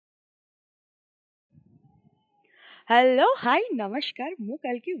Hello hi नमस्कार मु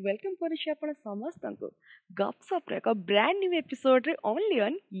कलकी welcome करुछि आपण समस्त को गपसप रे एक ब्रांड न्यू एपिसोड रे only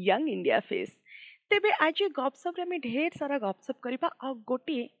on young India face. तेबे आज गपसप रे में ढेर सारा गपसप करबा आ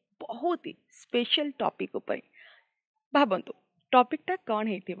गोटे बहुत ही स्पेशल टॉपिक ऊपर भाबंतु टॉपिक कौन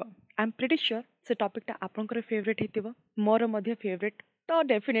हेतिबो। आई एम प्रिटी श्योर से टॉपिक आपनकर फेवरेट हेतिबो मोर मध्य फेवरेट तो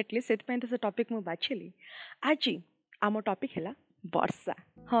डेफिनेटली सेट पे से टॉपिक मु बाछली। आज आम टॉपिक है वर्षा।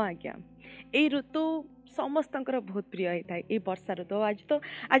 हाँ आज्ञा এই ଋତୁ ସମସ୍ତଙ୍କର ବହୁତ ପ୍ରିୟ ହେଇଥାଏ ଏଇ ବର୍ଷା ଋତୁ। ଆଜି ତ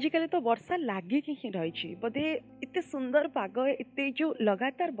ଆଜିକାଲି ତ ବର୍ଷା ଲାଗିକି ହିଁ ରହିଛି ବୋଧେ ଏତେ ସୁନ୍ଦର ପାଗ ଏତେ ଯେଉଁ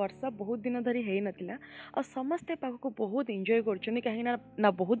ଲଗାତାର ବର୍ଷା ବହୁତ ଦିନ ଧରି ହେଇନଥିଲା ଆଉ ସମସ୍ତେ ପାଗକୁ ବହୁତ ଏନ୍ଜୟ କରୁଛନ୍ତି କାହିଁକି ନା ନା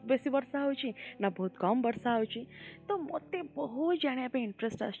ବହୁତ ବେଶୀ ବର୍ଷା ହେଉଛି ନା ବହୁତ କମ୍ ବର୍ଷା ହେଉଛି। ତ ମୋତେ ବହୁତ ଜାଣିବା ପାଇଁ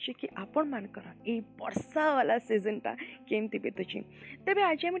ଇଣ୍ଟରେଷ୍ଟ ଆସୁଛି କି ଆପଣମାନଙ୍କର ଏଇ ବର୍ଷା ବାଲା ସିଜନଟା କେମିତି ବିତୁଛି। ତେବେ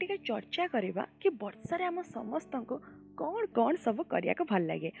ଆଜି ଆମେ ଟିକେ ଚର୍ଚ୍ଚା କରିବା କି ବର୍ଷାରେ ଆମ ସମସ୍ତଙ୍କୁ कौन कौन सब करिया को भल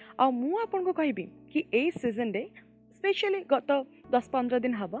लगे आ मु आपनको कहबी कि ए सीजन रे स्पेशली गत 10-15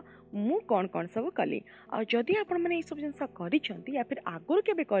 दिन हबा मु कौन कौन सब कली आ जदि आपण माने ए सब जिंस करिसंती या फिर आगुर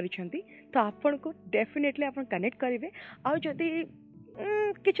केबे करिसंती तो आपण को डेफिनेटली आपण कनेक्ट करिवे आ जदि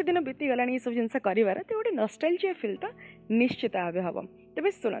किछि दिन बीती गलानी ए सब जिंस करिवार तो गोटे नॉस्टैल्जिया फील तो निश्चित आबे हबो।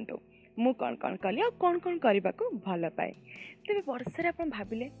 तबे सुनंतु मु कौन कली आ कौन करबा को भल पाए। तबे वर्षा रे आपण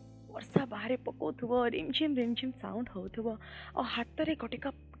भाबिले वर्षा बाहर पकाउथुब रिमझिम साउंड होथुब और हाथ में गोटे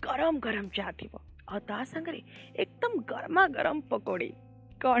कप गरम गरम चा थी और ता संगे एकदम गरमा गरम पकोड़ी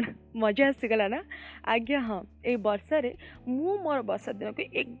कौन मजा आसीगला ना। आज्ञा हाँ ये वर्षा रे मु मोर वर्षा दिन को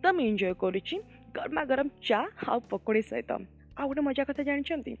एकदम एंजॉय करुच्ची गरमा गरम चा आ पकोड़ी सहित। आ गोटे मजा कथा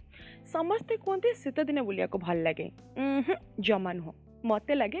जानते समस्ते कहते शीत दिन बुलिया को भल लगे जमा नुह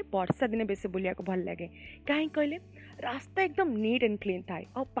मते लगे वर्षा दिन बेस बुलिया को भल लगे कहीं कहले रास्ता एकदम नीट एंड क्लीन थाए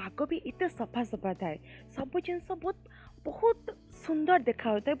और पाग भी इतने सफा सफा थाए सब जिनस बहुत बहुत सुंदर देखा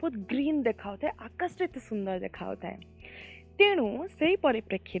होता है बहुत ग्रीन देखा होता है आकाश एत सुंदर देखा होता है। तेणु से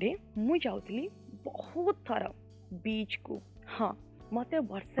परिप्रेक्षी रे मु जाउतली बहुत थर बीच को। हाँ मते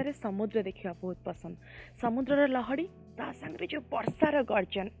वर्षा रे समुद्र देखा बहुत पसंद समुद्र लहड़ी ता संगे जो वर्षार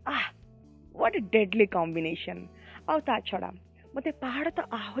गर्जन व्हाट अ डेडली कॉम्बिनेशन। आ ता छड़ा मते पहाड़ तो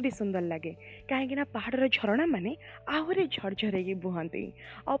आहरी सुंदर लगे कहीं पहाड़ झरणा माने आहरी झरझर बुहंती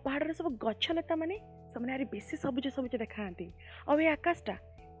और पहाड़ सब गछलता माने से बेसी सबुज सबुज देखा और ये आकाशटा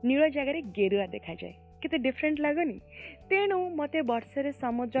नील जगह गेरुआ देखा जाए केते डिफरेंट लगनी। तेणु मते वर्षे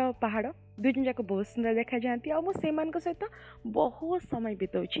समुद्र और पहाड़ दुई जाक बहुत सुंदर देखा जाती और मुझे सहित बहुत समय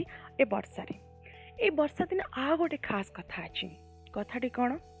बिताऊँगी ए वर्षा रे। ए वर्षा दिन आ गोटे खास कथा अच्छी कथाटी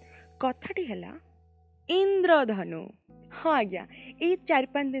कौन कथाटी है इंद्रधनु। हाँ आज्ञा ये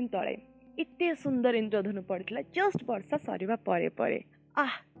 4-5 दिन तले इतने सुंदर इंद्रधनु पड़ता जस्ट वर्षा सरिबा परे परे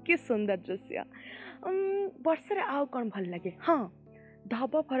कि सुंदर दृश्य। वर्षा आउ कौन भल लगे हाँ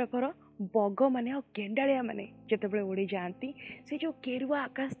धब फर फर बग माने और गेंडाड़िया माने जितेबाला उड़ी जाती से जो केरुआ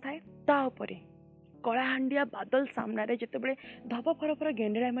आकाश थाए ताऊपर कलाहांडिया बादल सामने जितेबाला धब फर फर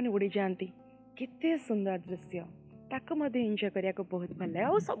गेंडाड़िया माने उड़ी जाती केते सुंदर दृश्य ताको मध्य एंजॉय करिया को बहुत भल लगे।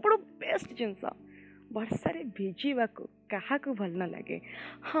 और सब बेस्ट जिनस वर्षा भिजिवा को क्या भल न लगे।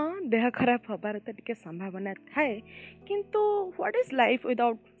 हाँ देह खराब हबार तो टिके संभावना थाए किंतु what is life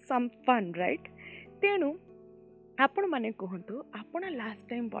without some fun right. तेणु आपण माने कहतु आपण लास्ट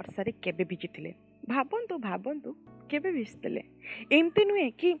टाइम वर्षा केबे भिजिथिले भाबंतु भाबंतु केबे भिजिथिले। एमती नुहे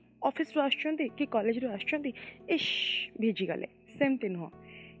कि ऑफिस रो आछंती कि कॉलेज रो आछंती इश भिजी गले सेमती नुह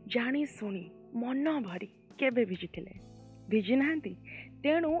जानी सुनी मन भरी केबे भिजिथिले भिजी नाहंती।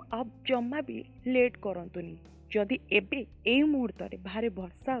 तेणु अब जमा भी लेट करंतुनी जदि एबे एई मुहूर्त रे बाहर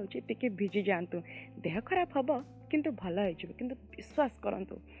वर्षा होची टिके भिजी जांतु देह खराब हबो किंतु भल हो जिवो किंतु विश्वास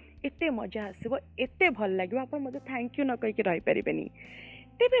करंतु एते मजा आसीबो एते भल लागिबो आपण मते थैंक यू न कहि के रहि परिबेनी।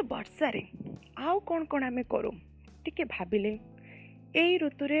 तेबे वर्षा रे आउ कोन कोन हमें करू टिके भाबिले एई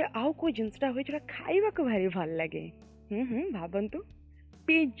ऋतु रे आउ को जिंसटा होय जरा खाइबा को भारी भल लागे। भाबंतु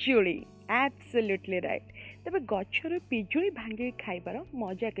पिजुली एब्सोल्युटली राइट। तबे गछर पिजुली भांगी खाइबार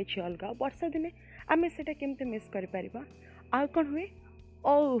मजा किछि अलगा वर्षा दिने आमे सेटा केमते मिस करि परिबा। आ कोन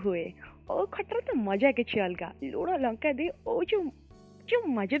हुए ओ खटर तो मजा किछि अलगा लूण लंका दे ओ जो जो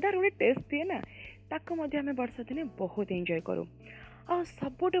मजेदार गोटे टेस्ट दिए ना ताको मध्य आमे वर्षा दिने बहुत एंजॉय करूँ। आ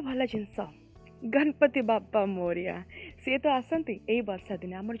सबुठ भल जिनस गणपति बापा मोरिया सी तो आसती यही वर्षा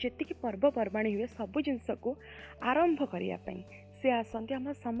दिन आमर जी पर्वपर्वाणी हुए सबू जिनस को आरंभ करने सी आसती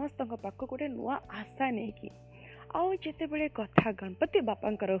आम समस्त पाक गोटे नुआ आशा नहीं कि आउ जिते बड़े कथा गणपति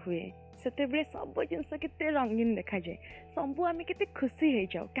बापांकर हुए से सब जिनस के रंगीन देखा जाए सबू आम के खुशी हो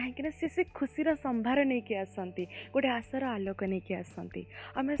जाऊ कहीं सी खुशीर संभार नहीं कि आसती गोटे आशार आलोक नहीं कि आसती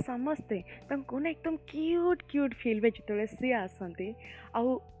आम समस्ते एकदम क्यूट क्यूट फिल हुए जिते सी आसती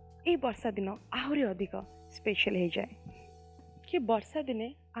आउ এই ବର୍ଷା ଦିନ ଆହୁରି ଅଧିକ ସ୍ପେଶାଲ ହେଇଯାଏ କି ବର୍ଷା ଦିନେ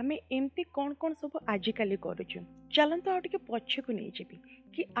ଆମେ ଏମିତି କ'ଣ କ'ଣ ସବୁ ଆଜିକାଲି କରୁଛୁ। ଚାଲନ୍ତୁ ଆଉ ଟିକେ ପଛକୁ ନେଇଯିବି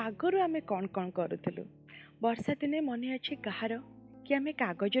କି ଆଗରୁ ଆମେ କ'ଣ କ'ଣ କରୁଥିଲୁ। ବର୍ଷା ଦିନେ ମନେ ଅଛି କାହାର କି ଆମେ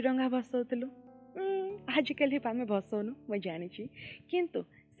କାଗଜ ଡଙ୍ଗା ଭସାଉଥିଲୁ। ଆଜିକାଲି ଆମେ ଭସାଉନୁ ମୁଁ ଜାଣିଛି, କିନ୍ତୁ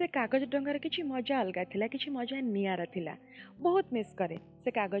ସେ କାଗଜ ଡଙ୍ଗାର କିଛି ମଜା ଅଲଗା ଥିଲା, କିଛି ମଜା ନିଆରା ଥିଲା। ବହୁତ ମିସ୍ କରେ ସେ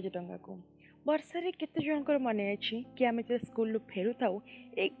କାଗଜ ଡଙ୍ଗାକୁ। ବର୍ଷାରେ କେତେ ଜଣଙ୍କର ମନେ ଅଛି କି ଆମେ ଯେତେବେଳେ ସ୍କୁଲରୁ ଫେରୁଥାଉ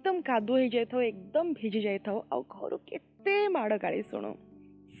ଏକଦମ କାଦୁଅ ହେଇଯାଇଥାଉ, ଏକଦମ ଭିଜି ଯାଇଥାଉ, ଆଉ ଘରୁ କେତେ ମାଡ଼ ଗାଳି ଶୁଣୁ।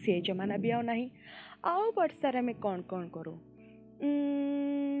 ସେ ଜମାନା ବି ଆଉ ନାହିଁ। ଆଉ ବର୍ଷାରେ ଆମେ କ'ଣ କ'ଣ କରୁ?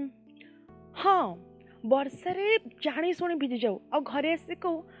 ହଁ, ବର୍ଷାରେ ଜାଣି ଶୁଣି ଭିଜି ଯାଉ ଆଉ ଘରେ ଆସି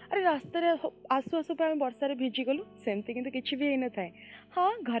କହୁ ଆରେ ରାସ୍ତାରେ ଆସୁ ଆସୁ ଆମେ ବର୍ଷାରେ ଭିଜିଗଲୁ। ସେମିତି କିନ୍ତୁ କିଛି ବି ହେଇନଥାଏ।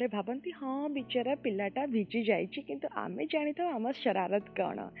 ହଁ, ଘରେ ଭାବନ୍ତି ହଁ ବିଚାରା ପିଲାଟା ଭିଜି ଯାଇଛି, କିନ୍ତୁ ଆମେ ଜାଣିଥାଉ ଆମ ଶରାରତ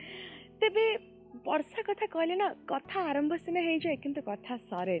କ'ଣ। ତେବେ ବର୍ଷା କଥା କହିଲେ ନା, କଥା ଆରମ୍ଭ ସିନା ହେଇଯାଏ କିନ୍ତୁ କଥା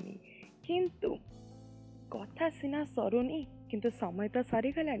ସରେନି। କିନ୍ତୁ କଥା ସିନା ସରୁନି କିନ୍ତୁ ସମୟ ତ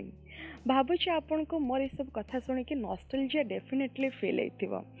ସରିଗଲାଣି। ଭାବୁଛି ଆପଣଙ୍କୁ ମୋର ଏସବୁ କଥା ଶୁଣିକି ନଷ୍ଟଲଜିଆ ଡେଫିନେଟଲି ଫିଲ୍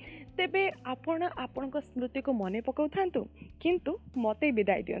ହେଇଥିବ। ତେବେ ଆପଣ ଆପଣଙ୍କ ସ୍ମୃତିକୁ ମନେ ପକାଉଥାନ୍ତୁ, କିନ୍ତୁ ମୋତେ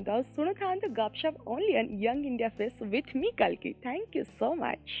ବିଦାୟ ଦିଅନ୍ତୁ ଆଉ ଶୁଣୁଥାନ୍ତୁ Gapsap only on Young India face with me କାଲ୍କି। Thank you so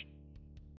much.